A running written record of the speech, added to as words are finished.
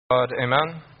God,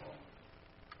 amen.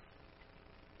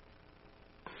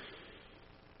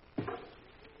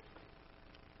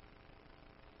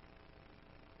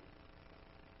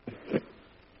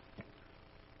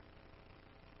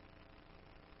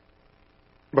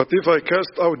 But if I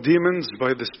cast out demons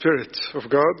by the Spirit of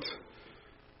God,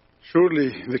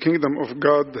 surely the kingdom of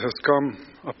God has come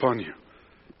upon you.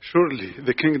 Surely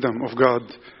the kingdom of God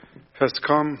has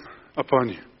come upon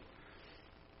you.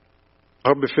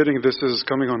 How befitting this is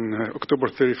coming on October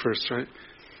 31st, right?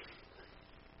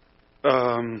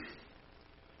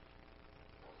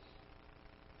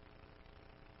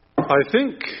 I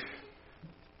think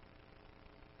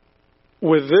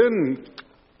within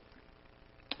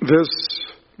this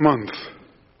month,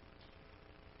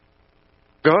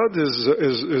 God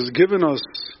is giving us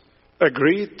a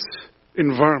great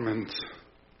environment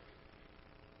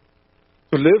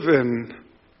to live in,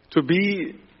 to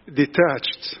be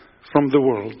detached from the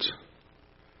world,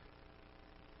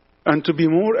 and to be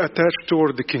more attached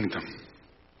toward the kingdom.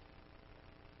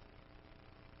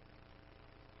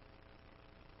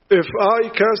 If I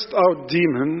cast out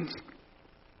demons,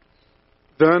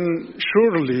 then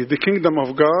surely the kingdom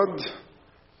of God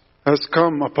has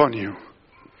come upon you.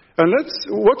 And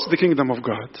what's the kingdom of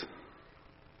God?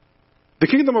 The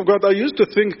kingdom of God, I used to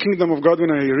think kingdom of God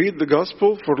when I read the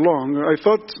gospel for long. I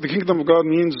thought the kingdom of God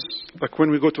means like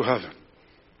when we go to heaven.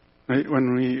 Right?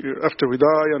 After we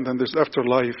die, and then there's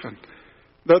afterlife. And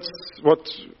that's what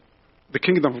the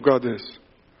kingdom of God is.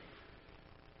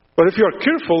 But if you are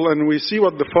careful and we see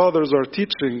what the fathers are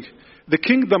teaching, the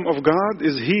kingdom of God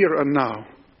is here and now.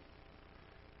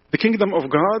 The kingdom of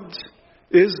God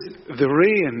is the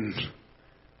reign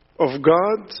of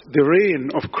God, the reign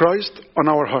of Christ on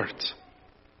our heart.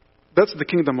 That's the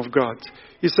kingdom of God.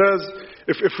 He says,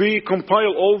 if we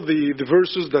compile all the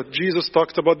verses that Jesus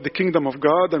talked about the kingdom of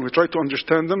God and we try to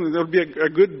understand them, there will be a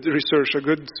good research, a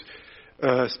good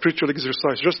spiritual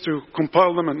exercise, just to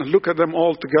compile them and look at them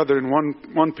all together in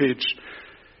one page.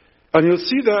 And you'll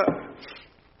see that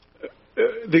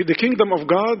the kingdom of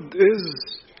God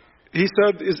he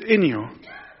said, is in you.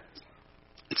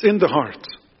 It's in the heart.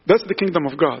 That's the kingdom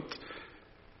of God.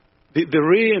 The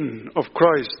reign of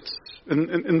Christ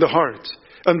in the heart.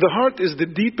 And the heart is the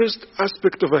deepest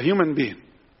aspect of a human being.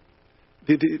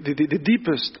 The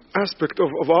deepest aspect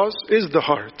of us is the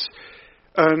heart.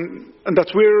 And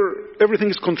that's where everything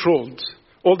is controlled.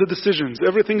 All the decisions,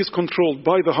 everything is controlled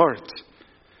by the heart.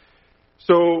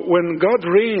 So when God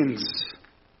reigns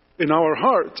in our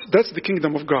heart, that's the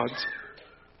kingdom of God.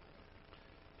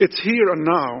 It's here and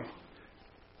now.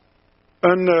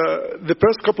 And the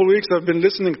past couple of weeks I've been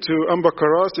listening to Amba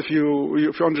Karas, if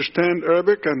you understand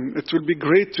Arabic, and it will be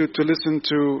great to listen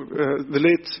to the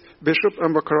late Bishop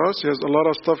Amba Karas. He has a lot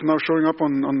of stuff now showing up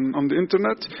on the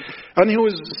internet. And he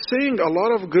was saying a lot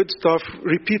of good stuff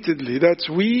repeatedly, that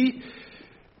we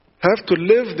have to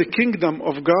live the kingdom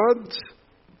of God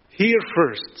here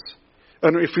first.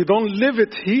 And if we don't live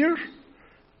it here,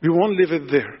 we won't live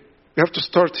it there. We have to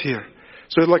start here.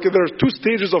 So like there are two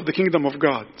stages of the kingdom of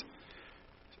God.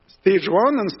 Stage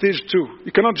 1 and stage 2.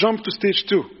 You cannot jump to stage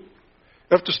 2. You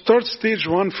have to start stage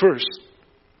 1 first.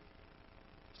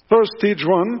 Start stage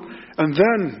 1, and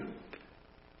then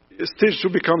stage 2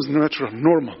 becomes natural,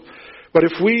 normal. But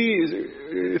if we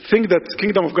think that the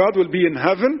kingdom of God will be in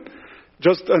heaven,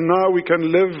 and now we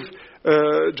can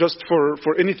live just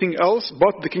for anything else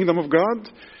but the kingdom of God,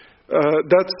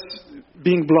 that's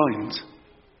being blind.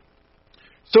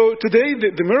 So today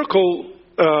the miracle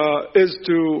is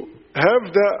to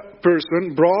have that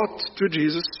person brought to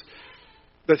Jesus,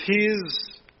 that he is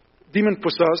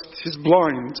demon-possessed, he's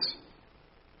blind.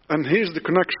 And here's the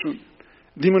connection.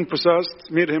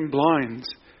 Demon-possessed made him blind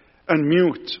and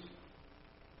mute.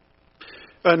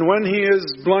 And when he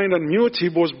is blind and mute, he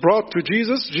was brought to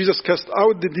Jesus. Jesus cast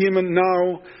out the demon.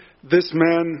 Now this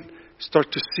man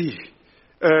started to see.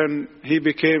 And he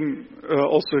became,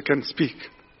 also can speak.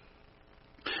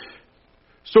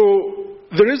 So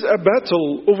there is a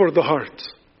battle over the heart,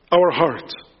 our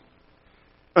heart.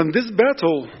 And this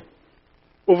battle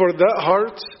over that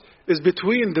heart is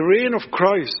between the reign of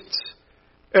Christ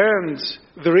and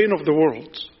the reign of the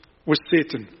world with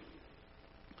Satan.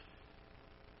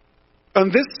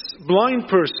 And this blind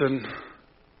person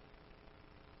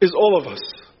is all of us.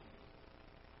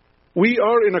 We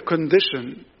are in a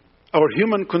condition, our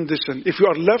human condition, if we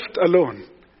are left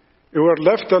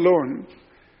alone,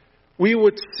 we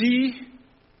would see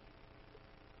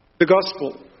the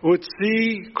gospel, we would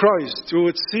see Christ, we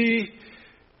would see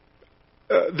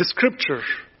the scripture,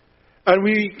 and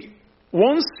we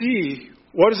won't see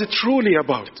what is it truly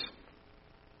about.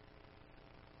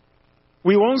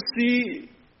 We won't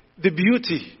see the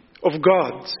beauty of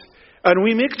God, and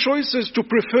we make choices to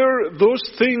prefer those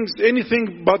things,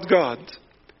 anything but God,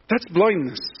 that's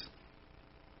blindness.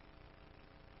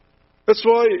 That's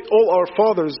why all our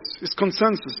fathers, is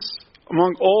consensus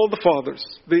among all the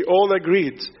fathers. They all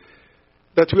agreed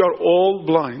that we are all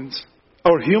blind.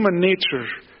 Our human nature,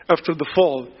 after the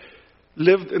fall,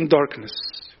 lived in darkness.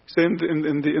 Say in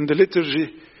the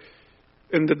liturgy,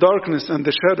 in the darkness and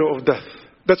the shadow of death.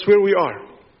 That's where we are.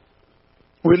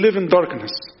 We live in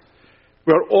darkness.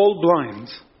 We are all blind.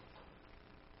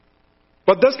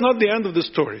 But that's not the end of the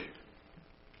story.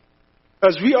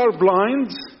 As we are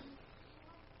blind,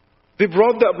 they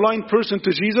brought that blind person to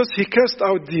Jesus. He cast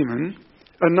out demon,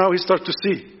 and now he starts to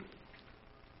see.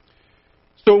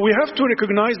 So we have to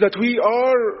recognize that we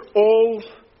are all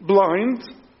blind,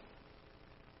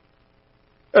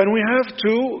 and we have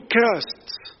to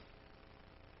cast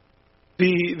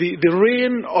the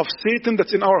reign of Satan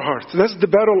that's in our heart. That's the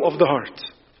battle of the heart.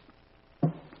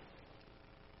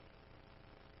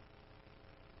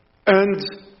 And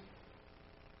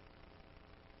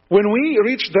when we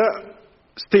reach that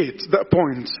state, that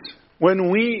point, when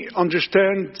we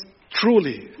understand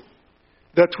truly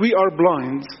that we are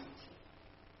blind,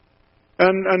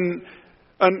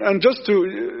 and just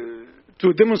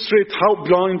to demonstrate how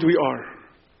blind we are,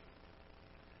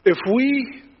 if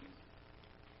we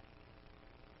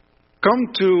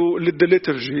come to the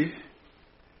liturgy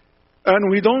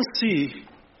and we don't see,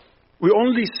 we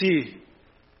only see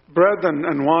bread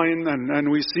and wine,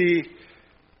 and we see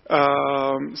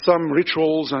some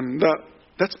rituals, and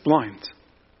that's blind.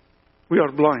 We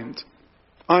are blind.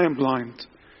 I am blind.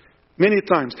 Many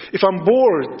times. If I'm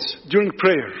bored during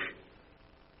prayer,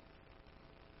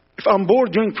 I'm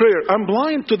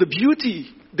blind to the beauty,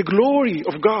 the glory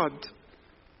of God.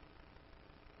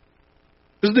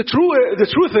 Because the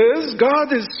truth is,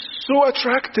 God is so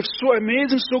attractive, so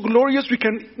amazing, so glorious, we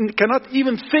cannot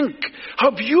even think how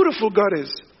beautiful God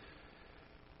is.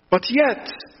 But yet,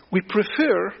 we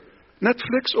prefer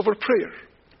Netflix over prayer.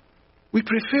 We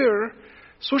prefer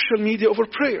social media over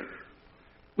prayer.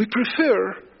 We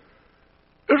prefer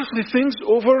earthly things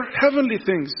over heavenly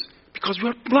things because we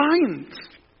are blind.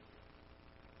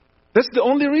 That's the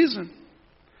only reason.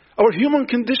 Our human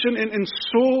condition in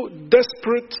so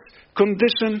desperate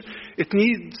condition, it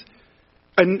needs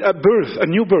a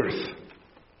new birth.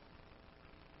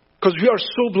 Because we are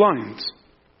so blind.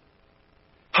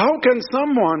 How can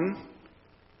someone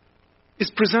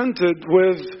is presented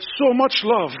with so much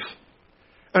love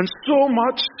and so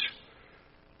much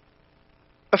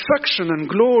affection and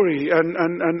glory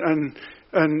and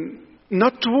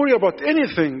not to worry about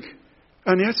anything,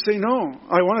 and yet say, no,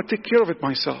 I want to take care of it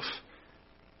myself.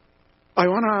 I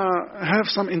want to have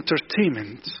some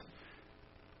entertainment.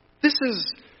 This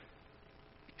is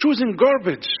choosing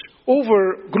garbage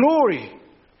over glory.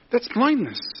 That's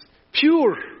blindness.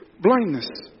 Pure blindness.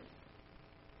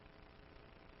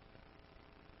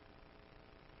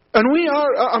 And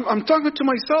I'm talking to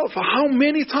myself, how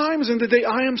many times in the day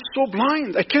I am so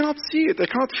blind. I cannot see it. I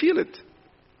cannot feel it.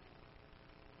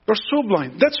 We're so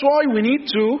blind. That's why we need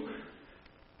to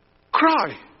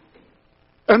cry.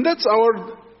 And that's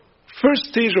our first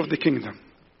stage of the kingdom.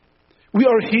 We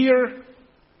are here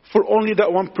for only that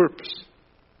one purpose.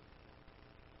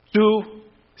 To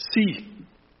see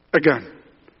again.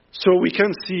 So we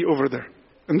can see over there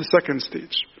in the second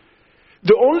stage.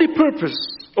 The only purpose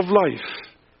of life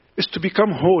is to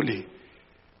become holy,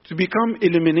 to become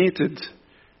illuminated,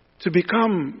 to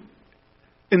become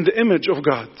in the image of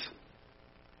God.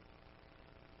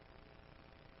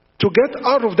 To get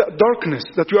out of that darkness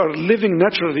that we are living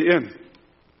naturally in.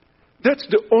 That's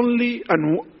the only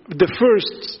and the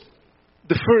first,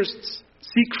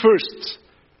 seek first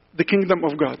the kingdom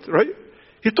of God, right?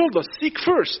 He told us, seek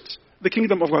first the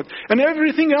kingdom of God. And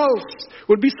everything else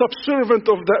will be subservient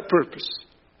of that purpose.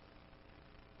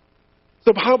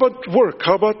 So how about work?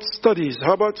 How about studies?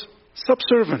 How about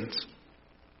subservient?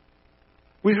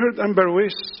 We heard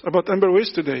about Amber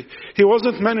Weiss today. He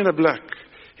wasn't man in a black.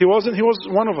 He was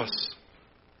one of us.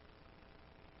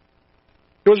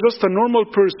 He was just a normal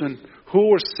person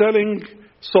who was selling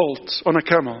salt on a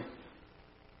camel.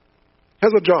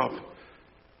 Has a job.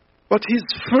 But his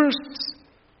first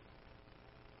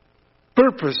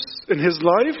purpose in his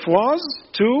life was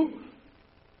to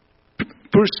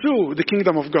pursue the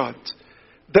kingdom of God.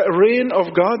 The reign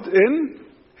of God in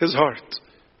his heart.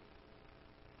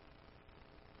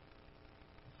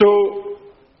 So,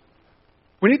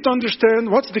 we need to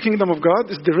understand what's the kingdom of God.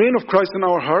 It's the reign of Christ in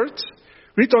our heart.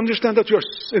 We need to understand that we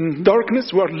are in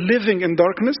darkness. We are living in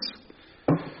darkness.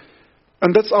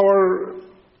 And that's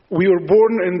we were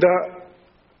born in that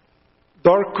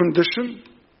dark condition.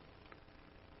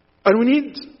 And we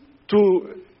need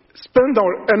to spend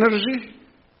our energy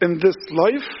in this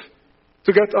life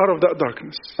to get out of that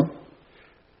darkness.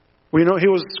 We know he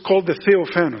was called the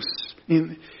Theophanos.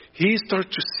 He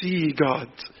started to see God.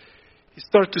 He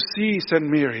started to see St.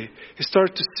 Mary. He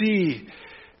started to see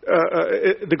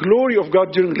the glory of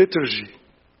God during liturgy.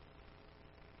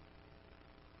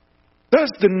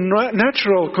 That's the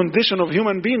natural condition of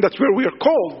human being. That's where we are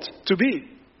called to be.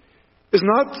 It's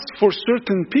not for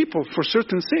certain people, for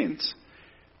certain saints.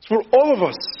 It's for all of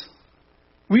us.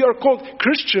 We are called,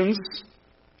 Christians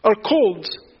are called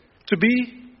to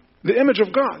be the image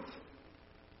of God.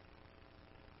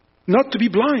 Not to be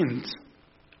blind.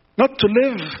 Not to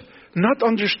live not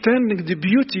understanding the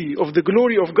beauty of the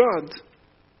glory of God.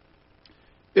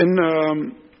 In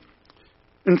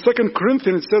 2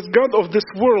 Corinthians, it says, God of this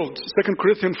world, 2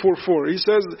 Corinthians 4:4, he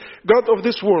says, God of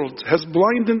this world has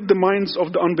blinded the minds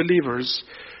of the unbelievers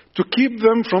to keep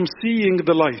them from seeing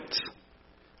the light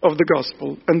of the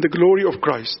gospel and the glory of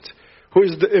Christ, who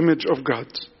is the image of God.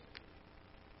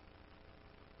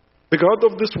 The God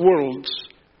of this world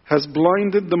has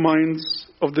blinded the minds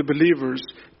of the believers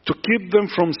to keep them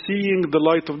from seeing the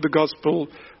light of the gospel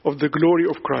of the glory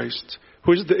of Christ,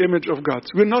 who is the image of God.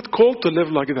 We're not called to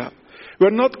live like that. We're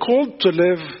not called to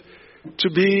live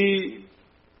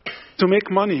to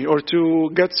make money or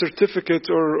to get certificate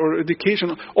or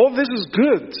education. All this is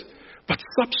good, but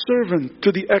subservient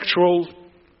to the actual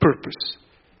purpose.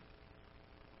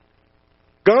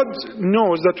 God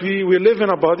knows that we live in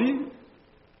a body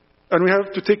and we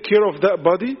have to take care of that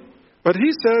body. But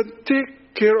He said,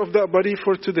 take care of that body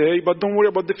for today, but don't worry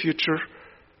about the future.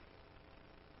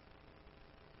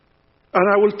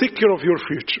 And I will take care of your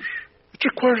future. It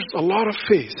requires a lot of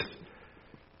faith.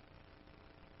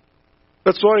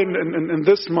 That's why in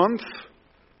this month,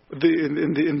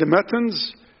 in the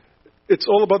Matins, it's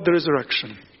all about the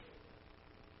resurrection.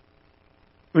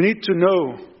 We need to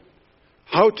know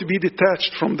how to be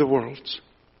detached from the world.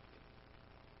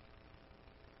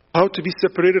 How to be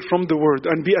separated from the world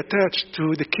and be attached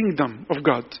to the kingdom of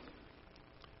God.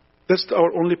 That's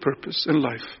our only purpose in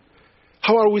life.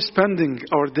 How are we spending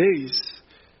our days?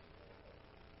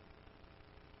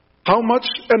 How much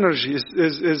energy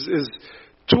is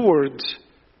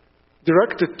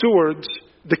directed towards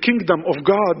the kingdom of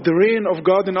God, the reign of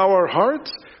God in our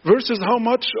hearts, versus how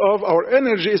much of our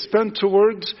energy is spent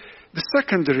towards the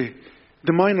secondary,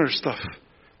 the minor stuff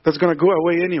that's going to go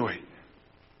away anyway.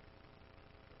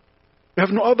 We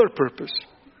have no other purpose.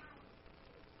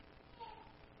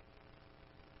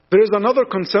 There is another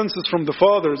consensus from the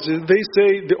fathers. They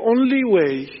say the only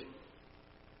way,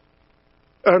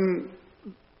 and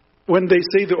when they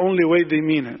say the only way, they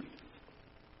mean it,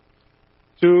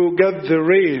 to get the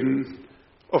reign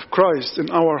of Christ in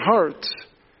our hearts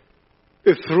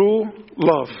is through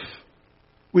love.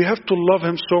 We have to love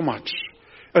Him so much.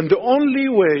 And the only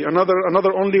way,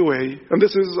 another only way, and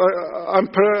this is, I'm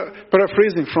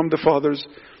paraphrasing from the fathers,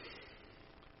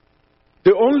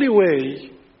 the only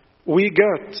way we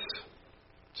get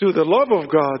to the love of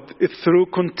God is through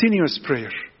continuous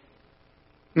prayer.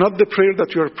 Not the prayer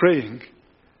that you are praying.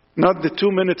 Not the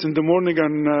 2 minutes in the morning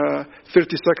and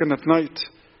 30 seconds at night.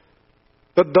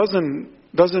 That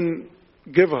doesn't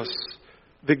give us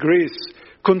the grace.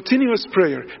 Continuous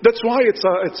prayer. That's why it's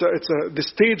the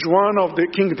stage one of the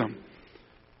kingdom.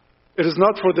 It is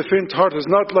not for the faint heart. It's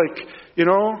not like,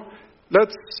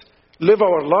 let's live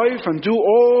our life and do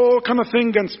all kind of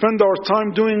thing and spend our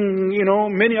time doing,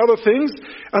 many other things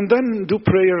and then do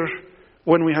prayer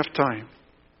when we have time.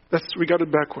 We got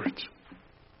it backwards.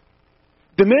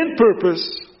 The main purpose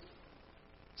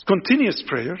is continuous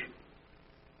prayer.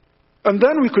 And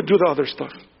then we could do the other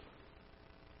stuff.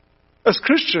 As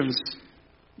Christians,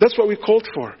 that's what we called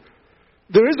for.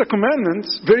 There is a commandment,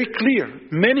 very clear,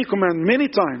 many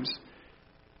times.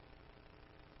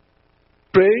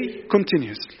 Pray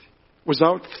continuously,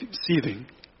 without ceasing.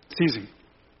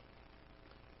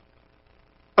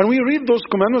 And we read those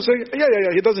commandments and say,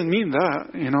 yeah, he doesn't mean that.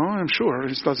 I'm sure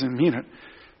he doesn't mean it.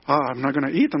 I'm not going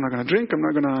to eat, I'm not going to drink, I'm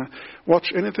not going to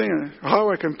watch anything. How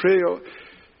I can pray?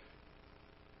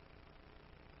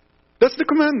 That's the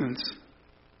commandment.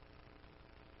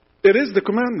 It is the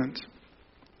commandment.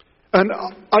 And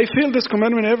I feel this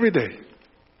commandment every day.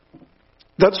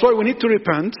 That's why we need to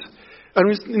repent. And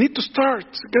we need to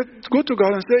go to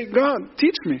God and say, God,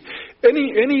 teach me.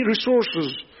 Any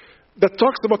resources that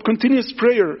talks about continuous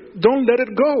prayer, don't let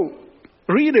it go.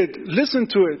 Read it. Listen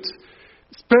to it.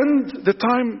 Spend the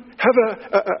time.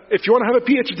 If you want to have a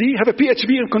PhD, have a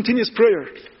PhD in continuous prayer.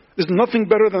 There's nothing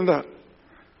better than that.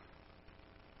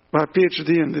 But a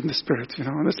PhD in the spirit,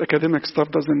 this academic stuff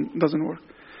doesn't work.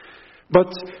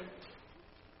 But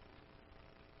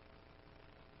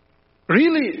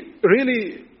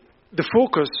really, the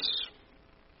focus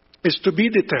is to be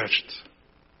detached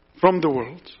from the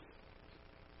world.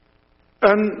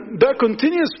 And that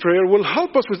continuous prayer will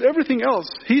help us with everything else.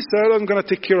 He said, I'm going to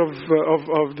take care of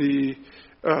the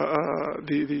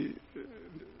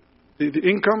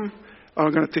income.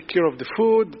 I'm going to take care of the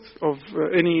food, of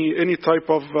any type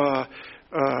of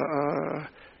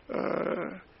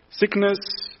sickness,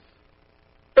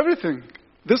 everything.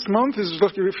 This month is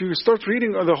like, if you start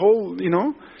reading the whole,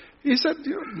 he said,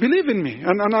 believe in me,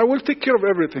 and I will take care of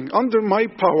everything. Under my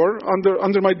power,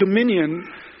 under my dominion,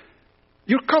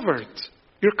 you're covered.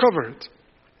 You're covered.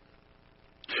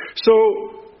 So,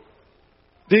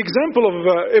 the example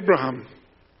of Abraham.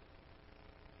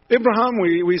 Abraham,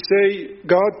 we say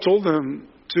God told him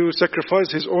to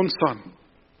sacrifice his own son.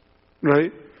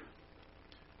 Right?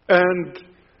 And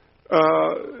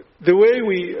the way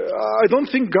I don't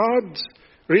think God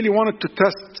really wanted to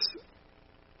test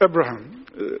Abraham.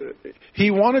 He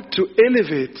wanted to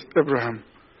elevate Abraham,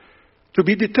 to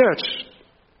be detached.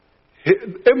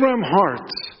 Abraham's heart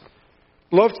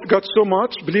loved God so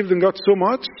much, believed in God so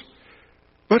much,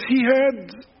 but he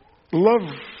had love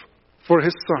for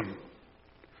his son.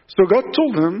 So God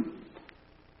told him,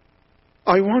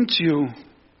 I want you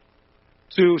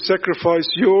to sacrifice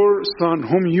your son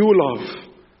whom you love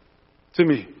to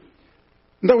me.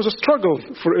 And that was a struggle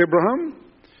for Abraham.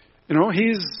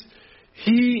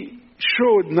 He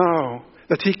showed now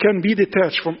that he can be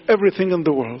detached from everything in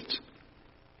the world.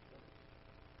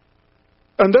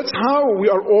 And that's how we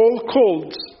are all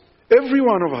called. Every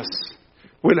one of us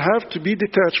will have to be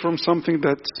detached from something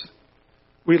that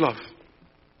we love.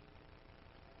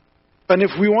 And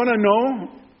if we want to know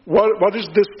what is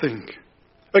this thing,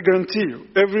 I guarantee you,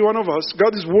 every one of us,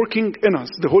 God is working in us.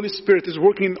 The Holy Spirit is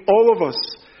working in all of us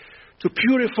to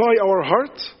purify our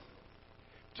heart,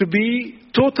 to be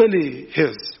totally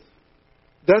His.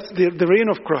 That's the reign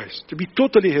of Christ, to be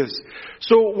totally His.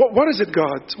 So what is it,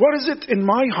 God? What is it in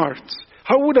my heart?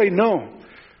 How would I know?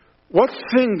 What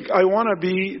thing I want to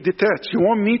be detached? You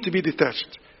want me to be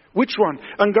detached? Which one?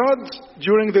 And God,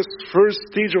 during this first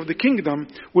stage of the kingdom,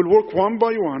 will work one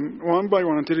by one,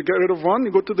 until you get rid of one,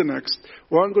 you go to the next,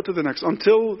 one, go to the next,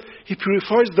 until He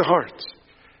purifies the heart.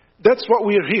 That's what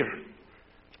we are here.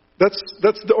 That's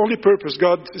the only purpose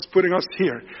God is putting us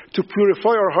here, to purify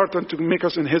our heart and to make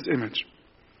us in His image.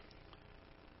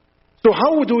 So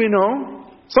how do we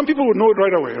know? Some people would know it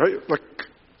right away, right? Like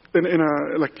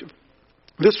like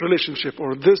this relationship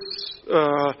or this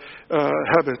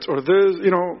habit or this,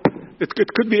 it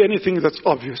could be anything that's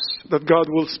obvious, that God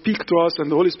will speak to us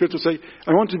and the Holy Spirit will say,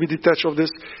 I want to be detached of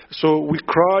this. So we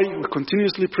cry, we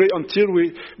continuously pray until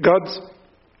God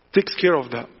takes care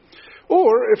of that.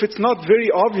 Or if it's not very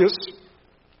obvious,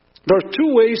 there are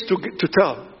two ways to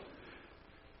tell.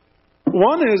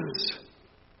 One is,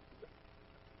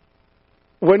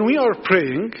 when we are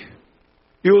praying,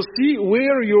 you will see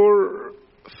where your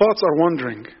thoughts are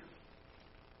wandering.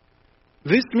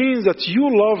 This means that you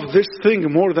love this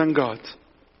thing more than God,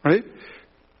 right?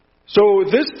 So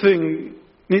this thing,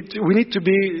 we need to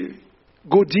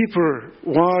go deeper.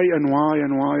 Why and why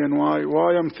and why and why?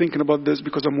 Why I'm thinking about this?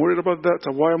 Because I'm worried about that.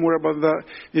 Or why I'm worried about that?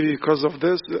 Maybe because of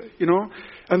this,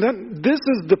 And then this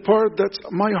is the part that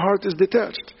my heart is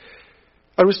detached.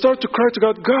 I will start to cry to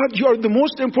God, God, you are the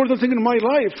most important thing in my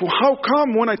life. How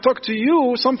come when I talk to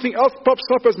you, something else pops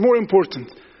up as more important?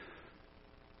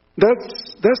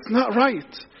 That's not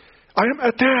right. I am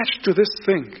attached to this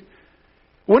thing.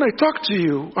 When I talk to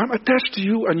you, I'm attached to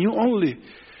you and you only.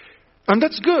 And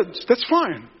that's good. That's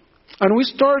fine. And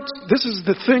this is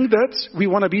the thing that we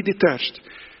want to be detached.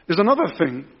 There's another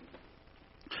thing.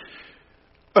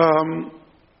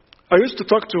 I used to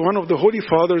talk to one of the Holy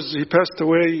Fathers. He passed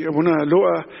away, Abuna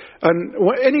Loa. And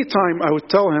any time I would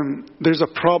tell him there's a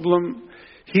problem,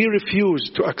 he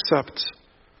refused to accept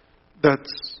that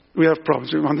we have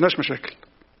problems.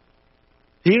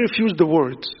 He refused the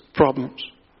word problems.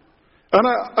 And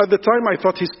at the time I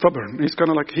thought he's stubborn. He's kind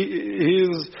of like, he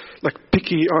is like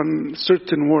picky on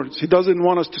certain words. He doesn't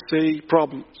want us to say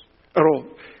problems at all.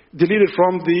 Deleted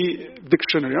from the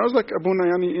dictionary. I was like, Abuna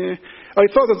Yani. I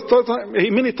thought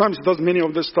many times he does many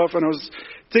of this stuff, and I was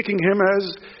taking him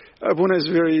as Abuna is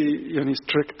very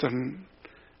strict and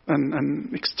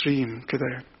extreme.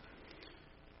 Kida.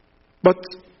 But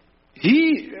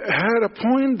he had a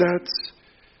point that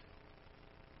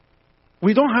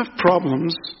we don't have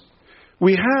problems.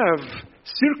 We have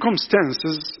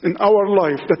circumstances in our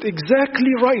life that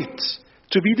exactly right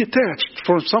to be detached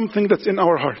from something that's in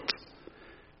our heart.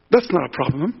 That's not a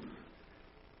problem.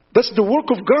 That's the work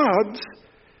of God.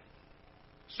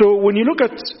 So when you look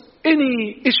at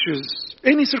any issues,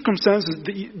 any circumstances,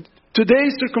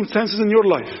 Today's circumstances in your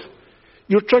life.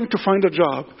 You're trying to find a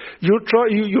job.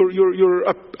 You're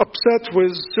upset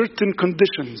with certain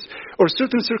conditions or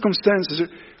certain circumstances.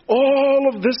 All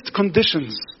of these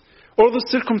conditions, all the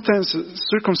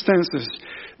circumstances,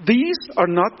 these are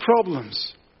not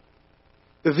problems.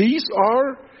 These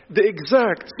are the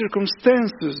exact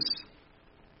circumstances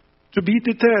to be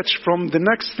detached from the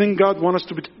next thing God wants us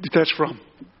to be detached from.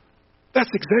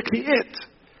 That's exactly it.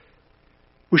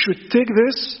 We should take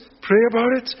this, pray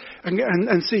about it,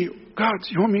 and say, God,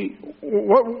 you want me?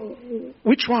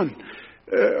 Which one?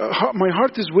 My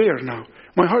heart is where now?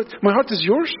 My heart is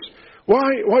yours.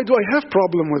 Why do I have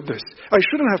problem with this? I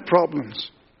shouldn't have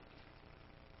problems.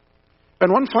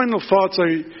 And one final thought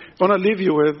I want to leave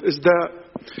you with is that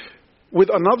with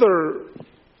another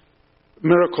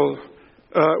miracle,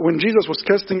 when Jesus was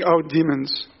casting out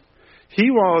demons, he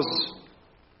was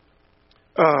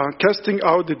casting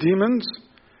out the demons,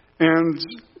 and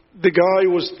the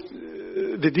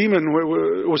demon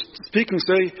was speaking,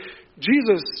 say,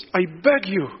 Jesus, I beg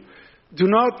you, do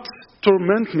not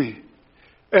torment me.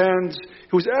 And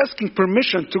he was asking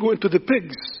permission to go into the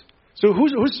pigs. So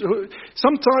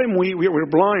sometimes we're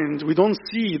blind, we don't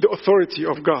see the authority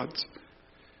of God.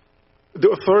 The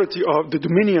authority of the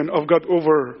dominion of God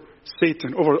over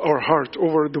Satan, over our heart,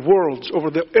 over the world, over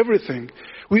everything.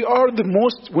 We are the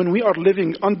most, when we are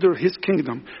living under his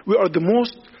kingdom, we are the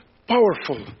most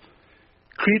powerful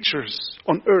creatures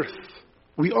on earth.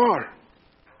 We are.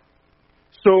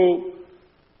 So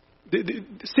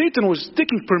Satan was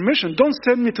taking permission. Don't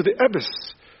send me to the abyss.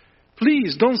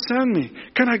 Please, don't send me.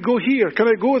 Can I go here? Can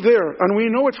I go there? And we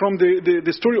know it from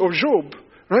the story of Job,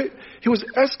 right? He was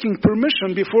asking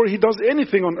permission before he does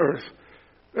anything on earth,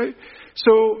 right?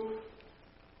 So,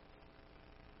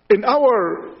 in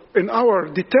our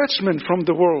detachment from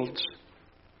the world,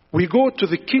 we go to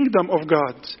the kingdom of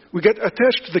God. We get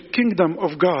attached to the kingdom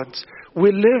of God.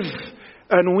 We live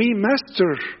and we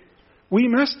master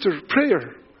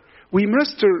prayer. We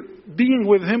master being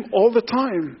with him all the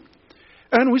time.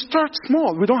 And we start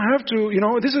small. We don't have to,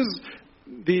 this is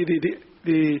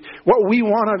the what we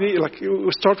want to be, like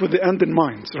we start with the end in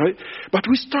mind, right? But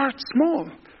we start small.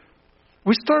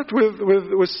 We start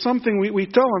with something, we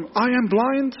tell him, I am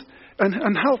blind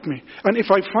and help me. And if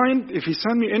he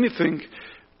send me anything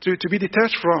to be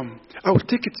detached from, I will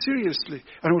take it seriously.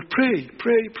 And I will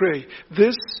pray.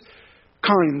 This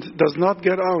kind does not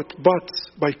get out but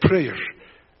by prayer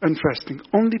and fasting.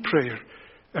 Only prayer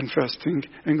and fasting,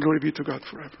 and glory be to God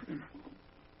forever. Amen.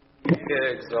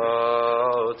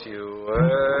 Exalt you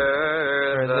worthily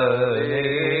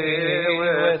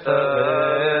with us.